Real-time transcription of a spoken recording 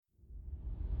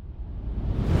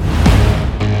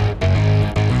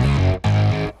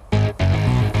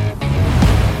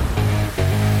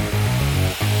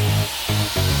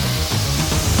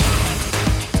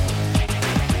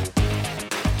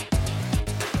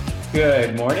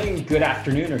Good morning, good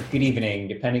afternoon, or good evening,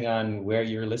 depending on where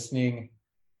you're listening.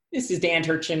 This is Dan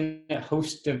Turchin,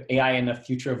 host of AI and the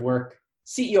Future of Work,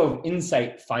 CEO of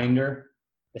Insight Finder,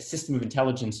 the system of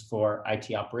intelligence for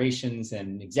IT operations,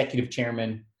 and executive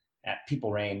chairman at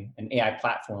PeopleRain, an AI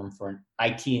platform for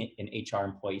IT and HR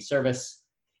employee service.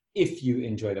 If you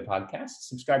enjoy the podcast,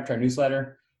 subscribe to our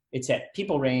newsletter. It's at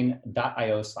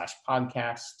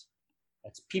peoplerain.io/podcast.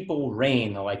 That's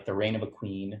PeopleRain, like the reign of a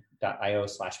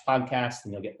queen.io/podcast,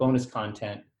 and you'll get bonus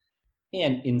content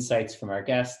and insights from our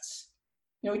guests.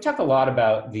 We talk a lot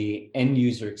about the end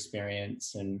user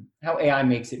experience and how AI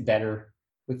makes it better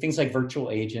with things like virtual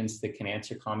agents that can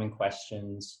answer common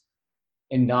questions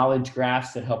and knowledge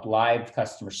graphs that help live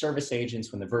customer service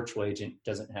agents when the virtual agent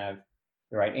doesn't have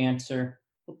the right answer.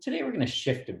 Well, today we're going to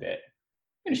shift a bit.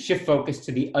 We're going to shift focus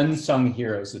to the unsung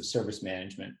heroes of service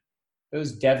management,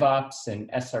 those DevOps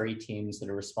and SRE teams that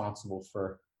are responsible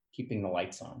for keeping the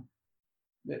lights on.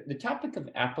 The topic of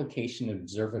application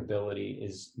observability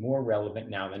is more relevant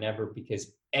now than ever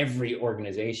because every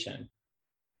organization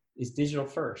is digital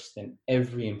first and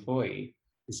every employee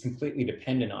is completely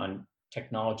dependent on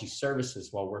technology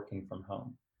services while working from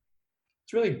home.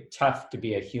 It's really tough to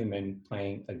be a human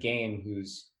playing a game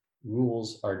whose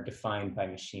rules are defined by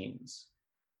machines.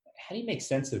 How do you make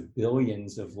sense of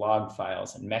billions of log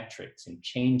files and metrics and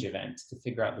change events to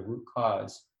figure out the root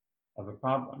cause of a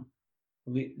problem?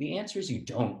 Well, the answer is you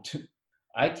don't.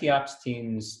 IT ops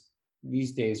teams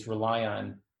these days rely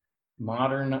on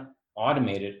modern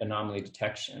automated anomaly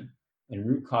detection and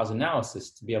root cause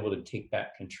analysis to be able to take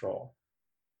back control.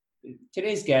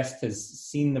 Today's guest has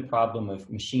seen the problem of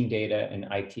machine data and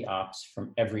IT ops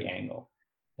from every angle.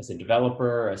 As a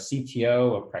developer, a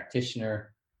CTO, a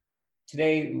practitioner,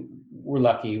 today, we're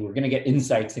lucky. We're going to get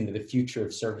insights into the future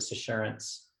of service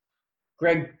assurance.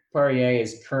 Greg Poirier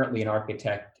is currently an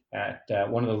architect at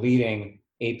one of the leading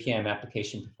APM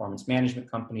application performance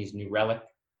management companies, New Relic.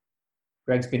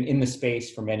 Greg's been in the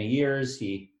space for many years.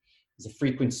 He is a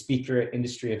frequent speaker at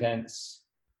industry events.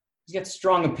 He's got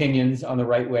strong opinions on the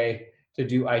right way to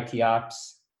do IT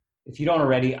ops. If you don't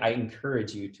already, I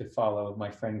encourage you to follow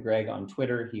my friend Greg on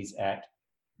Twitter. He's at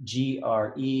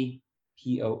GREPORY,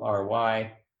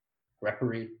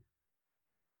 Grepery.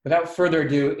 Without further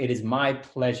ado, it is my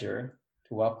pleasure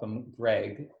to welcome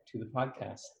Greg to the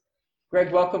podcast.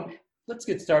 Greg, welcome. Let's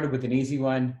get started with an easy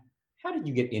one. How did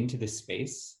you get into this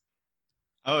space?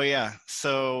 Oh, yeah.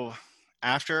 So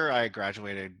after I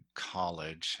graduated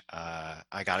college,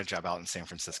 I got a job out in San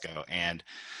Francisco, and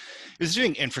I was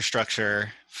doing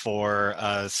infrastructure for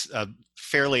a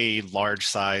fairly large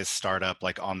size startup,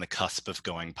 like on the cusp of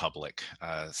going public.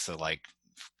 So like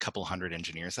a couple hundred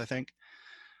engineers, I think.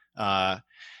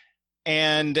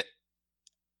 And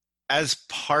as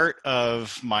part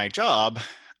of my job,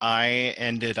 I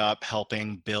ended up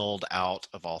helping build out,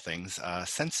 of all things,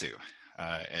 Sensu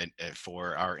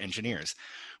for our engineers.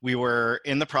 We were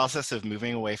in the process of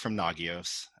moving away from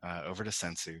Nagios over to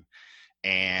Sensu,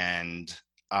 and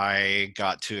I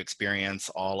got to experience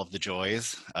all of the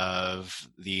joys of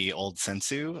the old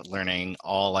Sensu, learning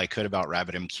all I could about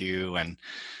RabbitMQ and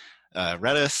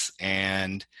Redis,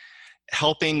 and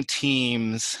helping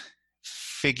teams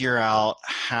figure out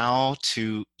how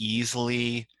to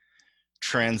easily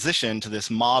transition to this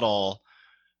model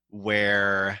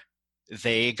where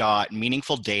they got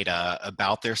meaningful data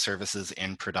about their services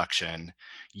in production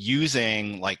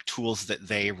using like tools that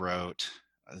they wrote,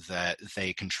 that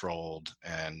they controlled,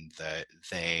 and that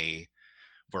they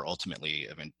were ultimately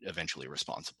eventually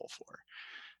responsible for.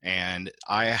 And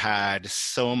I had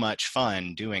so much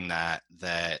fun doing that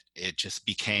it just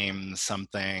became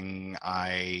something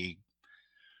I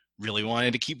really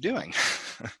wanted to keep doing.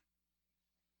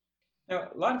 Now,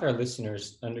 a lot of our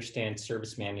listeners understand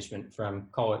service management from,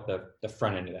 call it the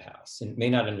front end of the house, and may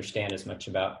not understand as much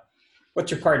about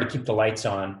what's required to keep the lights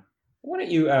on. Why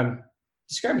don't you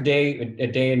describe a day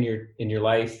in your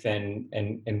life, and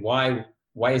why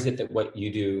is it that what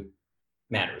you do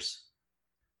matters?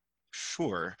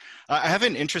 Sure. I have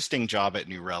an interesting job at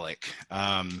New Relic.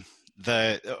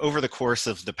 Over the course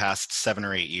of the past 7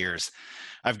 or 8 years,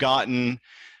 I've gotten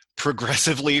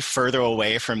progressively further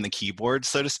away from the keyboard,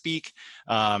 so to speak.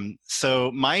 So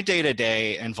my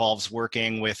day-to-day involves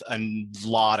working with a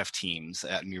lot of teams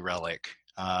at New Relic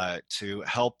to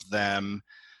help them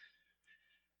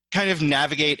kind of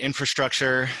navigate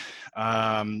infrastructure.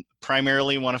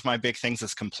 Primarily, one of my big things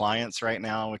is compliance right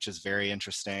now, which is very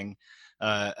interesting.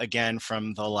 Again,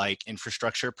 from the like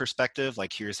infrastructure perspective,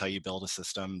 like here's how you build a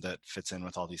system that fits in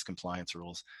with all these compliance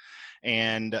rules.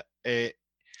 And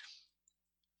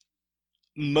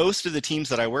most of the teams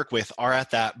that I work with are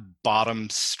at that bottom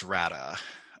strata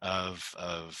of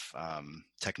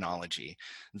technology.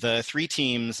 The three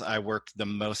teams I work the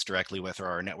most directly with are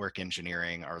our network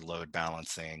engineering, our load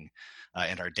balancing,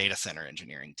 and our data center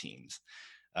engineering teams.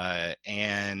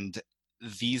 And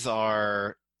these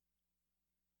are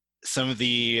some of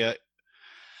the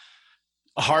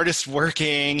hardest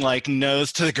working, like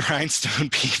nose to the grindstone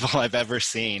people I've ever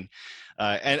seen.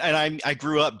 And I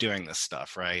grew up doing this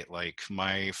stuff, right? Like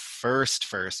my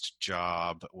first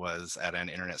job was at an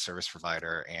internet service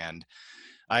provider, and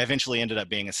I eventually ended up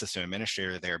being a system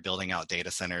administrator there, building out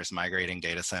data centers, migrating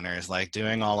data centers, like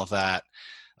doing all of that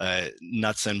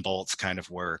nuts and bolts kind of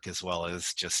work, as well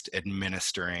as just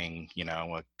administering,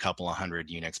 a couple of hundred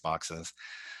Unix boxes.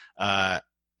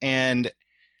 And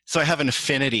so I have an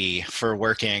affinity for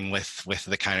working with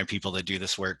the kind of people that do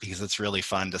this work, because it's really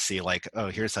fun to see, like, oh,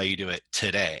 here's how you do it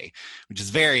today, which is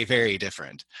very, very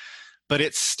different. But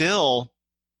it's still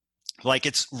like,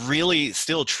 it's really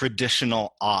still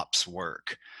traditional ops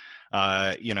work.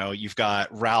 You've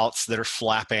got routes that are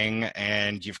flapping,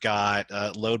 and you've got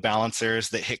load balancers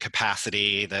that hit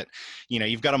capacity that,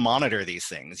 you've got to monitor these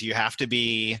things. You have to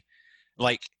be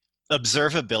like,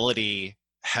 observability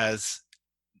has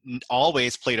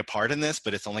always played a part in this,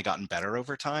 but it's only gotten better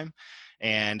over time.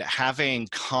 And having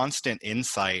constant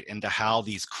insight into how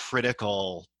these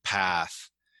critical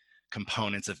path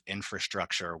components of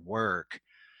infrastructure work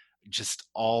just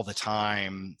all the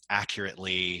time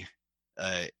accurately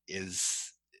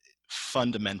is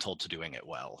fundamental to doing it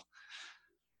well.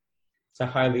 It's a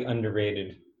highly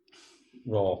underrated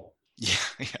role. Yeah,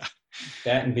 yeah.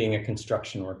 That and being a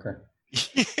construction worker.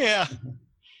 Yeah.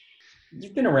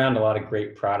 You've been around a lot of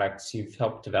great products. You've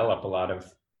helped develop a lot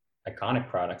of iconic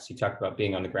products. You talked about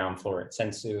being on the ground floor at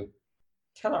Sensu.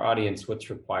 Tell our audience what's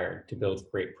required to build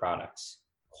great products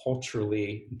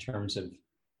culturally, in terms of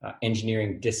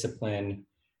engineering discipline,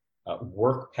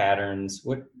 work patterns.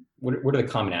 What are the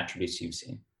common attributes you've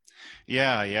seen?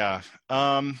 Yeah.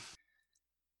 I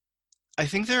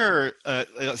think there are,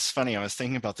 it's funny, I was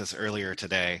thinking about this earlier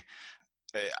today,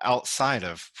 outside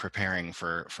of preparing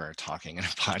for talking in a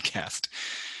podcast.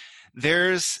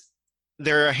 There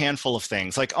are a handful of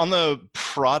things. Like on the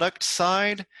product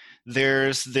side,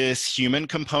 there's this human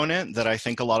component that I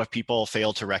think a lot of people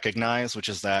fail to recognize, which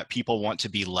is that people want to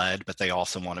be led, but they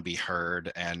also want to be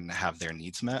heard and have their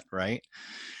needs met, right?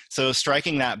 So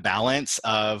striking that balance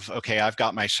of, okay, I've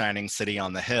got my shining city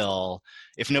on the hill.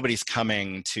 If nobody's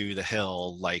coming to the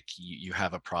hill, like you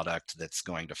have a product that's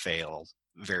going to fail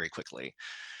very quickly.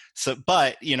 So,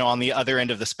 but, on the other end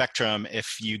of the spectrum,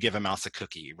 if you give a mouse a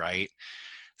cookie, right?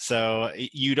 So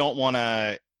you want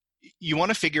to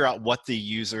figure out what the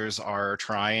users are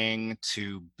trying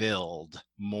to build,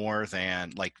 more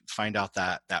than like find out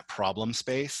that problem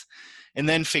space, and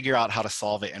then figure out how to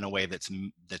solve it in a way that's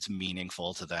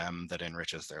meaningful to them, that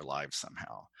enriches their lives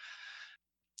somehow.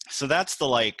 So that's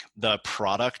the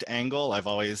product angle. I've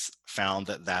always found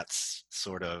that that's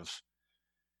sort of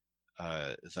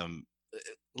the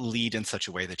lead in such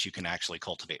a way that you can actually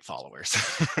cultivate followers.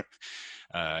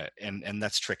 And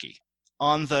that's tricky.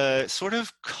 On the sort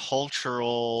of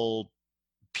cultural,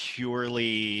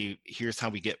 purely here's how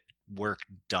we get work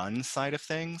done side of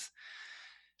things,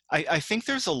 I think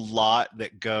there's a lot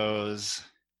that goes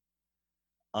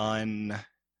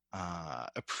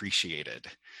unappreciated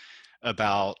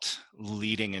about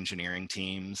leading engineering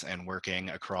teams and working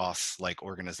across like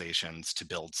organizations to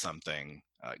build something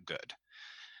good.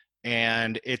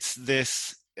 And it's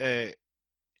this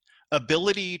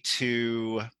ability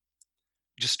to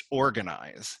just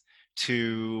organize,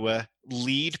 to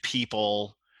lead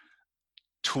people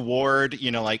toward,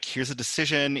 like, here's a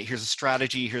decision, here's a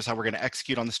strategy, here's how we're going to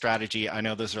execute on the strategy. I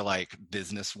know those are like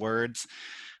business words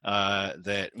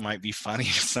that might be funny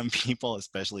to some people,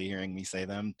 especially hearing me say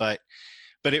them, but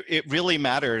it really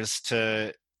matters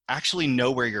to actually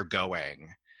know where you're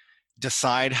going,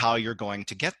 decide how you're going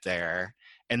to get there,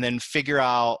 and then figure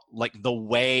out like the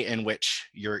way in which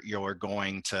you're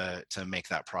going to make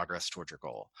that progress towards your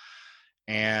goal.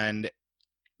 And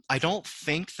I don't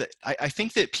think that I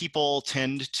think that people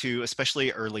tend to,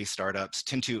 especially early startups,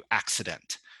 tend to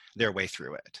accident their way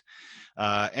through it.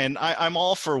 And I'm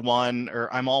all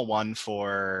one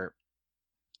for,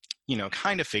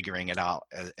 kind of figuring it out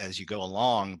as you go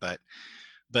along, but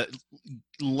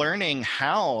learning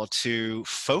how to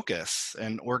focus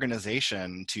an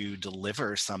organization to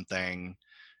deliver something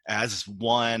as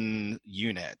one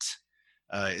unit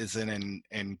is an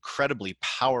incredibly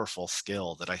powerful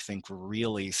skill that I think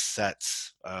really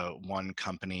sets one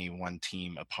company, one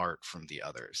team apart from the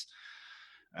others.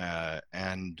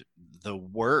 And the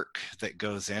work that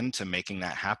goes into making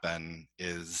that happen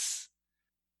is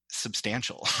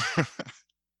substantial.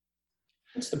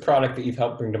 What's the product that you've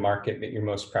helped bring to market that you're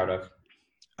most proud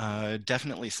of?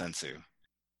 Definitely Sensu.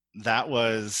 That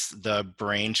was the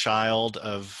brainchild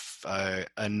of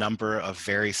a number of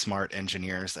very smart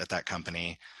engineers at that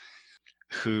company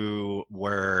who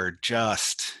were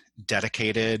just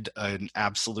dedicated, an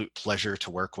absolute pleasure to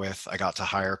work with. I got to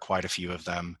hire quite a few of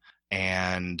them.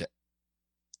 And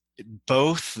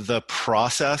both the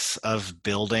process of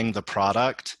building the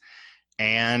product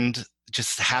and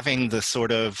just having the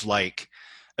sort of like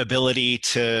ability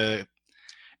to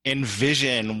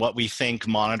envision what we think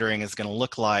monitoring is going to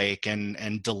look like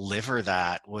and deliver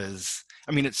that was,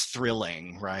 I mean, it's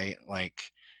thrilling, right? Like,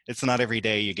 it's not every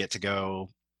day you get to go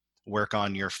work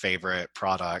on your favorite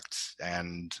product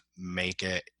and make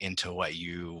it into what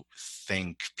you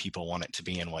think people want it to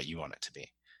be and what you want it to be.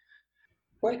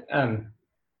 What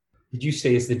did you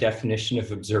say is the definition of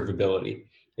observability?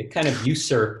 It kind of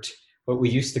usurped what we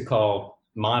used to call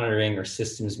monitoring or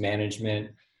systems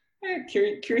management.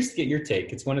 Curious to get your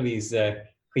take. It's one of these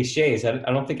cliches. I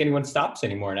don't think anyone stops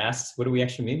anymore and asks, what do we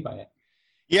actually mean by it?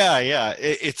 Yeah.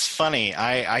 It's funny.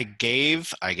 I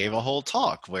gave a whole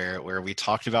talk where we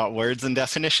talked about words and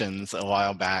definitions a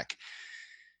while back.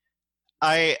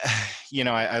 I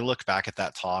look back at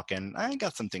that talk and I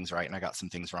got some things right and I got some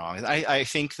things wrong. I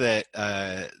think that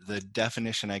the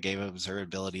definition I gave of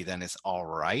observability then is all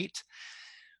right,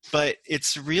 but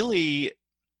it's really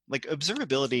like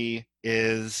observability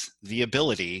is the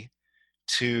ability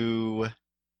to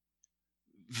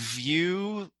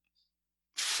view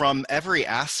from every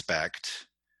aspect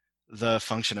the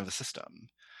function of a system.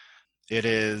 It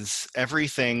is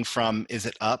everything from is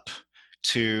it up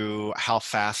to how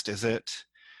fast is it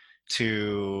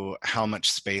to how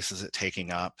much space is it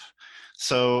taking up.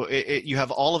 So you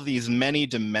have all of these many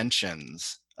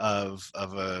dimensions of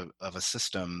a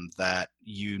system that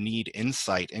you need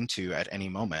insight into at any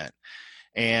moment.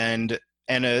 And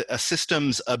a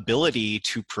system's ability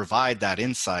to provide that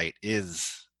insight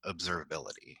is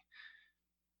observability.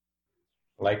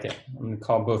 I like it. I'm going to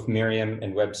call both Merriam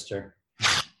and Webster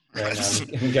right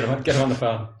now and get them on the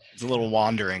phone. It's a little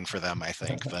wandering for them, I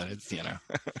think, but it's, you know.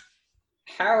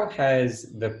 How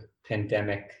has the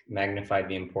pandemic magnified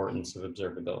the importance of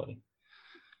observability?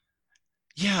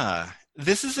 Yeah,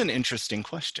 this is an interesting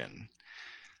question.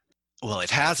 Well,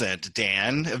 it hasn't,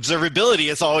 Dan. Observability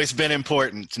has always been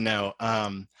important. No,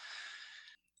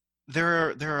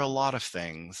 there are a lot of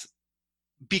things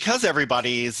because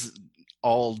everybody's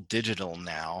all digital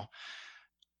now.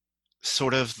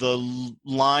 Sort of the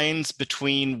lines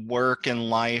between work and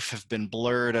life have been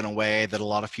blurred in a way that a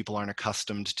lot of people aren't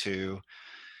accustomed to.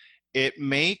 It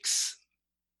makes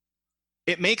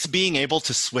being able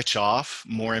to switch off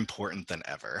more important than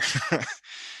ever.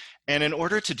 And in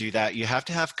order to do that, you have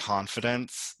to have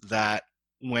confidence that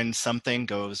when something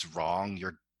goes wrong,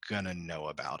 you're going to know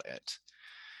about it.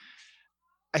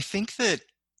 I think that,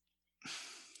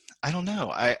 I don't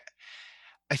know, I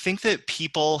think that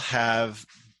people have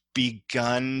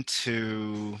begun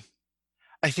to,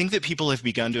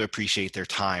 appreciate their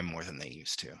time more than they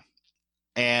used to.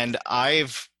 And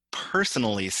I've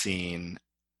personally seen,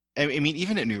 I mean,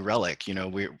 even at New Relic, you know,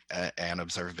 we're an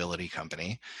observability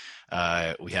company.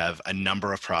 We have a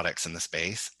number of products in the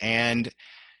space. And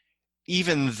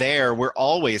even there, we're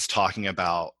always talking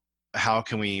about how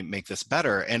can we make this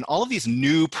better? And all of these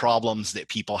new problems that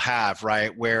people have,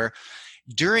 right? Where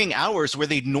during hours where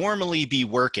they'd normally be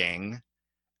working,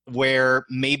 where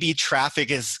maybe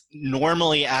traffic is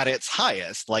normally at its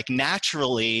highest, like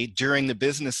naturally during the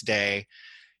business day,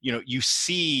 you know, you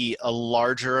see a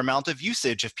larger amount of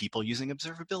usage of people using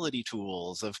observability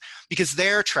tools because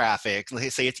their traffic,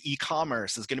 let's say it's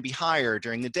e-commerce, is going to be higher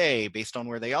during the day based on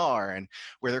where they are and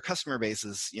where their customer base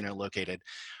is, you know, located.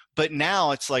 But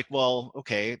now it's like, well,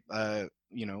 okay,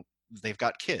 you know, they've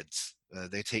got kids.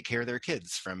 They take care of their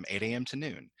kids from 8 a.m. to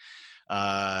noon.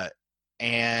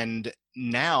 And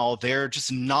now they're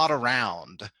just not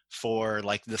around for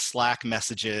like the Slack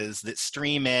messages that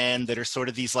stream in that are sort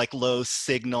of these like low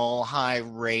signal, high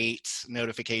rate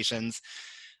notifications.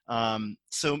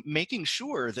 So making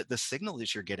sure that the signal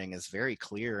that you're getting is very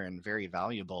clear and very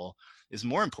valuable is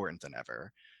more important than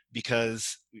ever,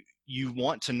 because you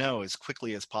want to know as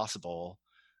quickly as possible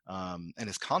and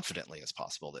as confidently as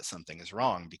possible that something is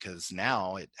wrong, because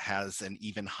now it has an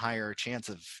even higher chance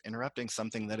of interrupting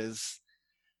something that is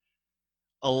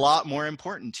a lot more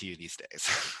important to you these days.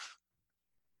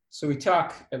 So we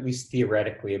talk, at least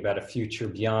theoretically, about a future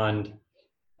beyond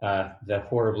the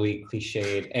horribly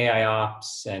cliched AI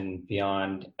ops and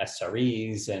beyond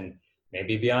SREs and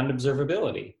maybe beyond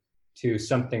observability to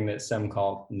something that some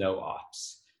call no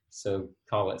ops. So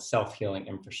call it self-healing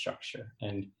infrastructure.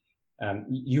 And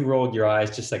You rolled your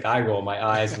eyes just like I roll my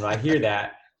eyes when I hear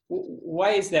that.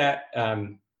 Why is that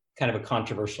kind of a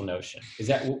controversial notion? Is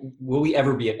that, will we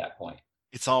ever be at that point?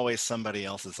 It's always somebody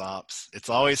else's ops. It's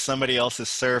always somebody else's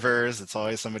servers. It's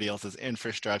always somebody else's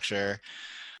infrastructure.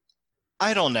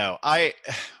 I don't know.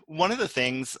 One of the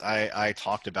things I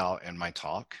talked about in my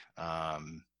talk,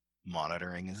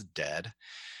 monitoring is dead,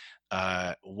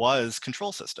 was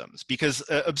control systems, because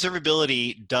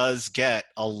observability does get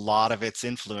a lot of its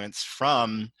influence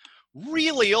from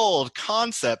really old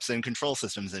concepts in control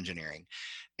systems engineering.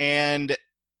 And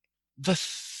the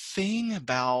thing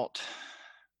about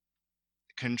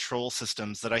control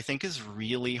systems that I think is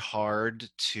really hard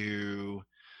to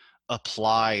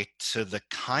apply to the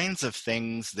kinds of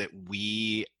things that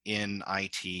we in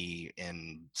IT,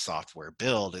 in software,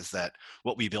 build is that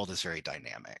what we build is very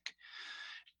dynamic.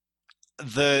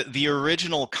 The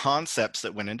original concepts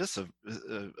that went into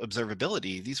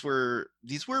observability, these were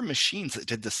machines that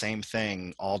did the same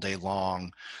thing all day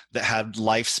long, that had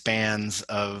lifespans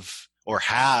of, or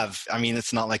have, I mean,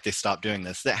 it's not like they stopped doing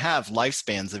this, that have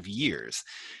lifespans of years,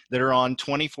 that are on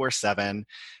 24/7,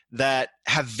 that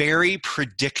have very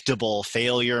predictable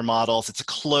failure models. It's a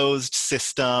closed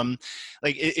system.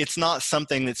 Like it's not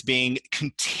something that's being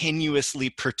continuously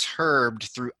perturbed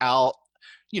throughout,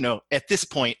 at this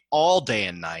point, all day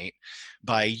and night,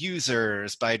 by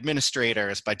users, by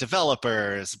administrators, by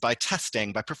developers, by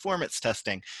testing, by performance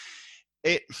testing.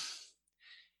 The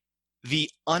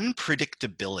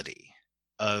unpredictability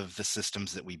of the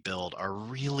systems that we build are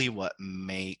really what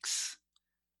makes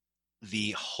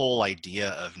the whole idea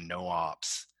of no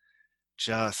ops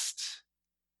just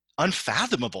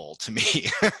unfathomable to me.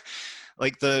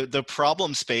 Like the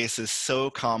problem space is so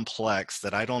complex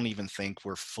that I don't even think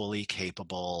we're fully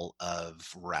capable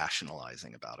of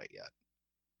rationalizing about it yet.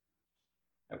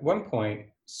 At one point,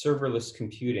 serverless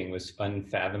computing was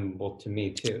unfathomable to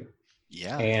me too.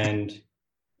 Yeah. And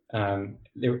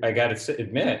I got to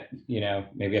admit,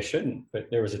 maybe I shouldn't,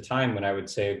 but there was a time when I would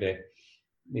say that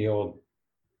the old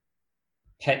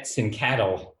pets and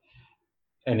cattle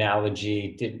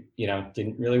analogy didn't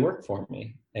really work for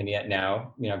me. And yet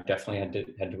now, I've definitely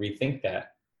had to rethink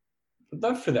that. I'd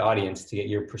love for the audience to get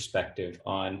your perspective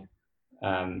on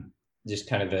just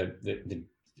kind of the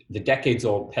decades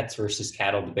old pets versus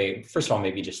cattle debate. First of all,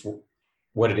 maybe just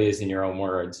what it is in your own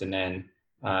words. And then,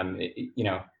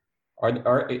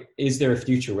 is there a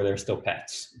future where there's still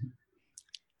pets?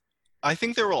 I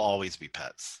think there will always be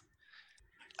pets.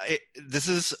 This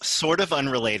is sort of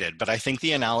unrelated, but I think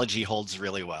the analogy holds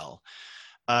really well.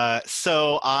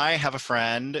 So I have a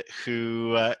friend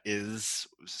who is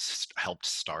helped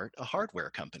start a hardware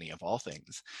company, of all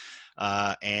things,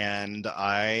 and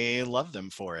I love them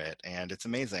for it, and it's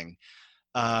amazing.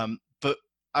 But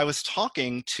I was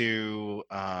talking to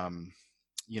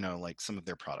like some of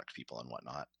their product people and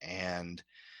whatnot, and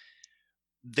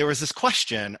there was this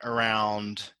question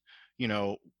around,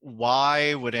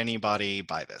 why would anybody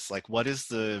buy this? Like, what is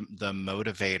the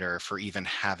motivator for even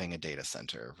having a data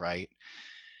center, right?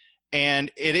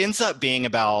 And it ends up being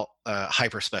about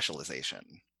hyper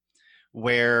specialization,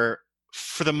 where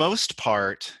for the most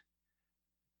part,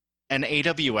 an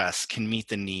AWS can meet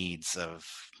the needs of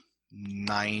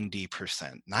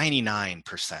 90%,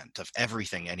 99% of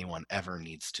everything anyone ever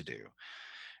needs to do.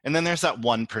 And then there's that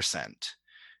 1%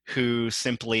 who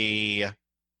simply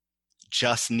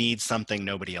just needs something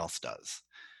nobody else does.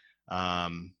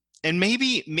 And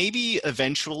maybe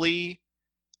eventually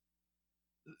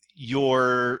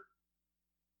your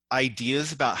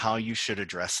ideas about how you should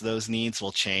address those needs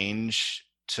will change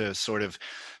to sort of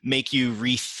make you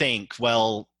rethink,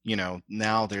 well,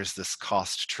 now there's this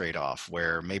cost trade-off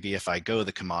where maybe if I go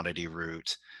the commodity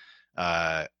route,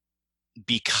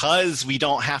 because we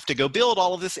don't have to go build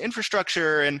all of this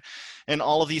infrastructure and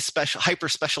all of these hyper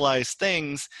specialized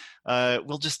things,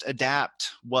 we'll just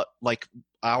adapt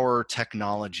our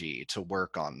technology to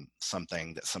work on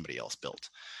something that somebody else built.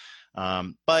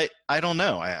 But I don't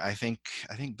know. I think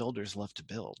builders love to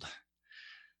build.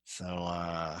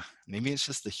 So maybe it's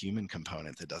just the human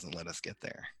component that doesn't let us get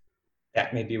there.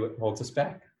 That may be what holds us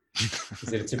back, is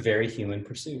that it's a very human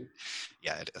pursuit.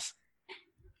 Yeah, it is.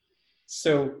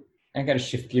 So I got to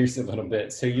shift gears a little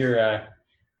bit. So you're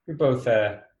both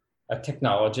a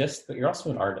technologist, but you're also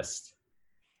an artist.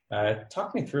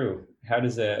 Talk me through, how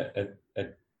does a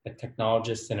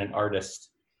technologist and an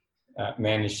artist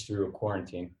manage through a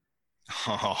quarantine?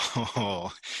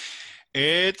 Oh,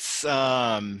 it's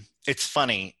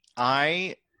funny.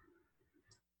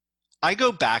 I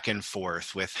go back and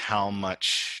forth with how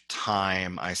much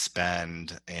time I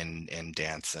spend in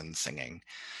dance and singing.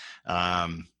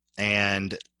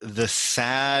 And the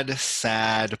sad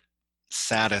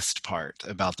saddest part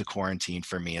about the quarantine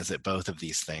for me is that both of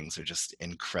these things are just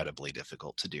incredibly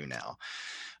difficult to do now.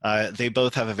 They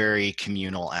both have a very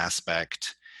communal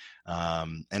aspect.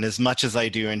 And as much as I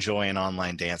do enjoy an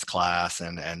online dance class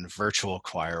and virtual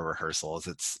choir rehearsals,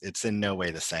 it's in no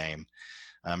way the same.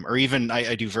 Or even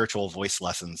I do virtual voice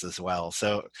lessons as well.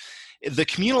 So the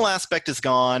communal aspect is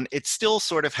gone. It still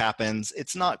sort of happens.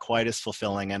 It's not quite as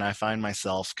fulfilling, and I find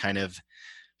myself kind of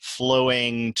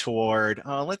flowing toward,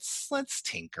 oh, let's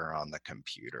tinker on the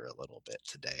computer a little bit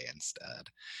today instead.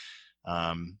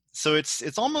 So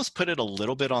it's almost put it a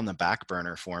little bit on the back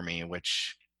burner for me,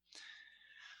 which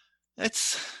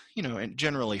it's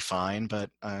generally fine, but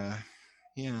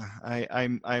yeah,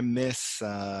 I miss.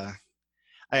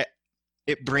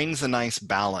 It brings a nice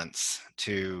balance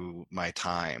to my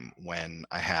time when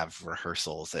I have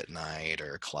rehearsals at night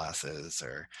or classes,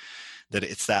 or that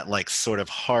it's that like sort of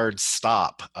hard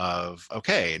stop of,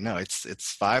 okay, no, it's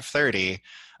 5:30.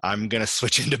 I'm going to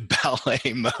switch into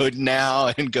ballet mode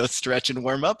now and go stretch and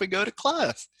warm up and go to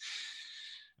class.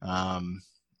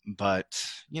 But,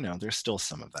 there's still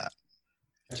some of that.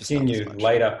 I've seen you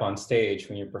light up on stage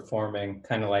when you're performing,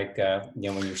 kind of like,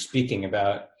 when you're speaking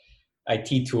about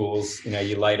IT tools,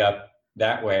 you light up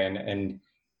that way. And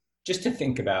just to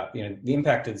think about, the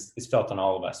impact is felt on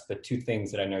all of us, but two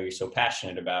things that I know you're so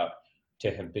passionate about to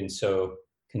have been so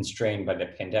constrained by the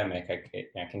pandemic,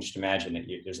 I can just imagine that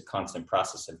there's a constant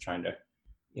process of trying to,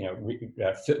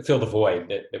 fill the void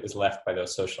that was left by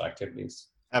those social activities.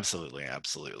 Absolutely.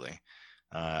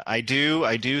 I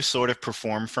do sort of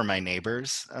perform for my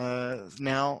neighbors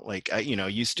now. Like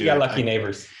used to. You got lucky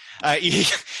neighbors.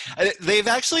 They've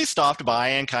actually stopped by,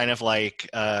 and kind of like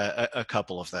a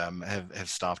couple of them have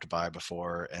stopped by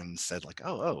before and said like,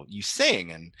 oh, you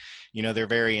sing, and they're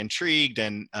very intrigued.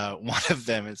 And one of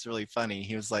them, it's really funny.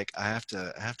 He was like, I have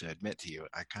to admit to you,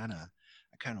 I kind of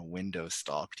window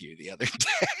stalked you the other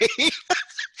day.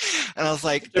 And I was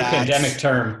like, that's a pandemic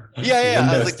term. Yeah.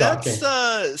 I was like,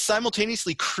 that's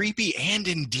simultaneously creepy and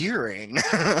endearing.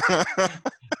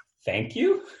 Thank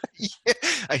you. Yeah,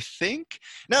 I think.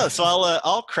 No, so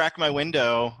I'll crack my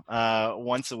window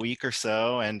once a week or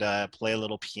so and play a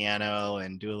little piano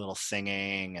and do a little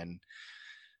singing, and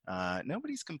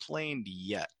nobody's complained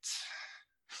yet.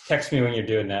 Text me when you're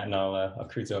doing that, and I'll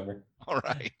cruise over. All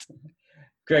right.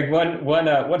 Greg,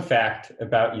 one fact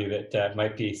about you that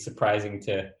might be surprising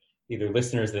to either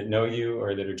listeners that know you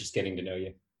or that are just getting to know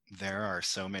you. There are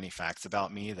so many facts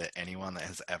about me that anyone that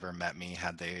has ever met me,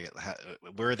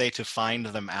 were they to find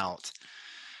them out?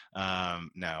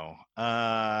 No.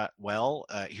 Well,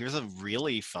 here's a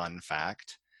really fun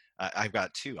fact. I've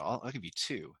got two. I'll give you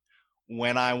two.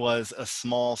 When I was a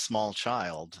small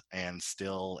child and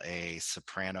still a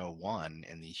soprano one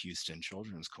in the Houston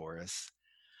Children's Chorus,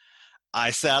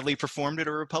 I sadly performed at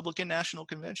a Republican National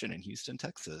Convention in Houston,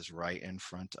 Texas, right in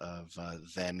front of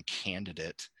then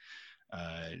candidate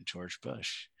George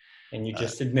Bush. And you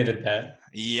just admitted that.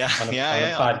 Yeah. On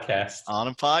a podcast. On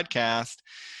a podcast.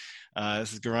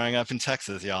 This is growing up in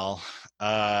Texas, y'all.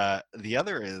 The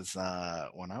other is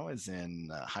when I was in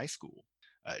high school,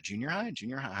 junior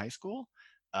high school,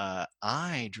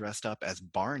 I dressed up as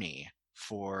Barney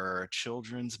for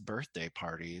children's birthday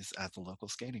parties at the local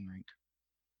skating rink.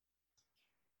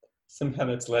 Somehow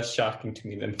that's less shocking to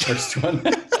me than the first one.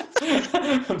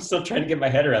 I'm still trying to get my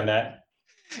head around that.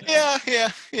 Yeah.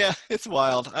 It's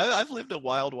wild. I've lived a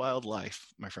wild life,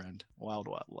 my friend. Wild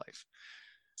life.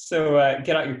 So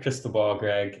get out your crystal ball,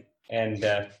 Greg, and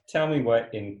tell me what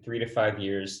in 3 to 5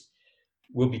 years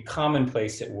will be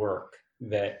commonplace at work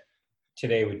that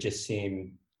today would just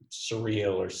seem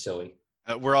surreal or silly.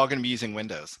 We're all going to be using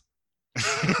Windows.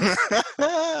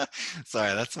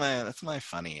 Sorry, that's my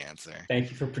funny answer. Thank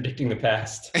you for predicting the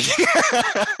past.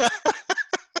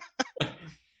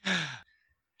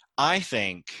 I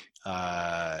think,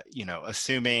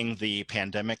 assuming the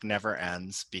pandemic never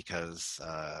ends, because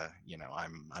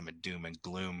I'm a doom and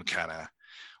gloom kind of,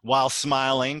 while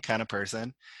smiling kind of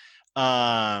person.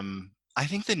 I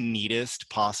think the neatest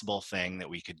possible thing that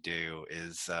we could do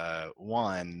is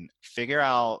one, figure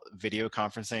out video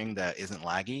conferencing that isn't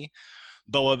laggy.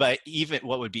 But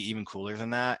what would be even cooler than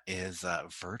that is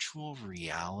virtual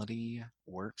reality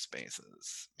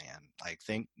workspaces. Man, I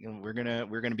think we're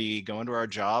gonna be going to our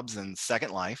jobs in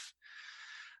Second Life,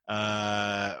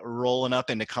 rolling up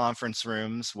into conference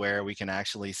rooms where we can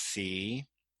actually see,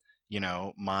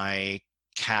 my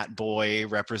cat boy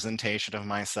representation of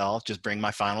myself. Just bring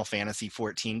my Final Fantasy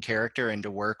 14 character into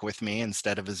work with me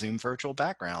instead of a Zoom virtual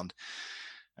background.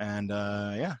 And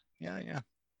yeah.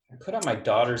 I put on my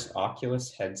daughter's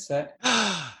Oculus headset,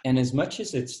 and as much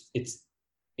as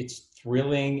it's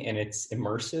thrilling and it's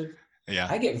immersive, Yeah.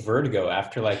 I get vertigo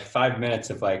after like 5 minutes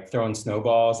of like throwing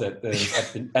snowballs at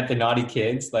the naughty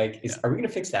kids. Like, Yeah. are we going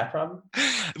to fix that problem?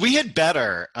 We had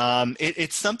better.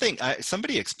 It's something,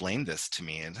 somebody explained this to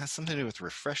me. It has something to do with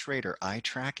refresh rate or eye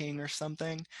tracking or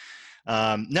something.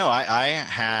 No, I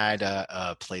had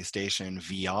a PlayStation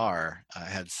VR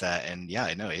headset, and yeah,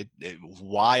 I know it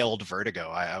wild vertigo.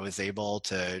 I was able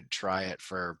to try it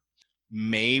for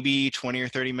maybe 20 or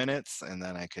 30 minutes, and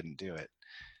then I couldn't do it.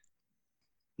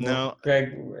 No. Well,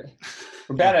 Greg, we're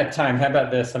Yeah. bad at time. How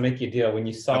about this? I'll make you a deal. When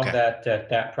you solve Okay.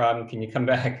 that problem, can you come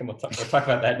back and we'll talk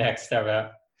about that next? How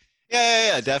about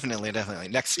Yeah, definitely.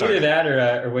 Next either startup. that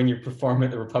or when you perform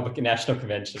at the Republican National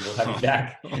Convention, we'll have you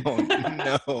back. Oh,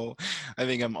 no, I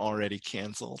think I'm already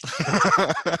canceled.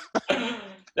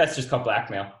 That's just called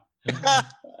blackmail.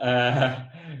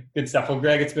 Good stuff. Well,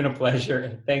 Greg, it's been a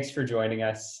pleasure. Thanks for joining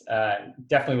us.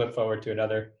 Definitely look forward to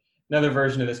another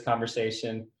version of this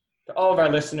conversation. To all of our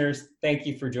listeners, thank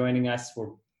you for joining us.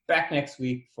 We're back next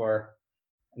week for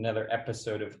another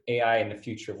episode of AI and the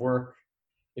Future of Work.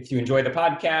 If you enjoy the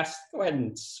podcast, go ahead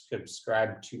and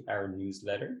subscribe to our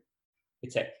newsletter.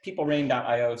 It's at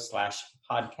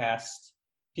peoplerain.io/podcast.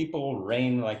 People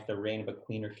reign like the reign of a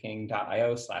queen or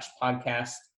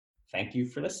king.io/podcast. Thank you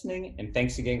for listening. And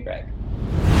thanks again, Greg.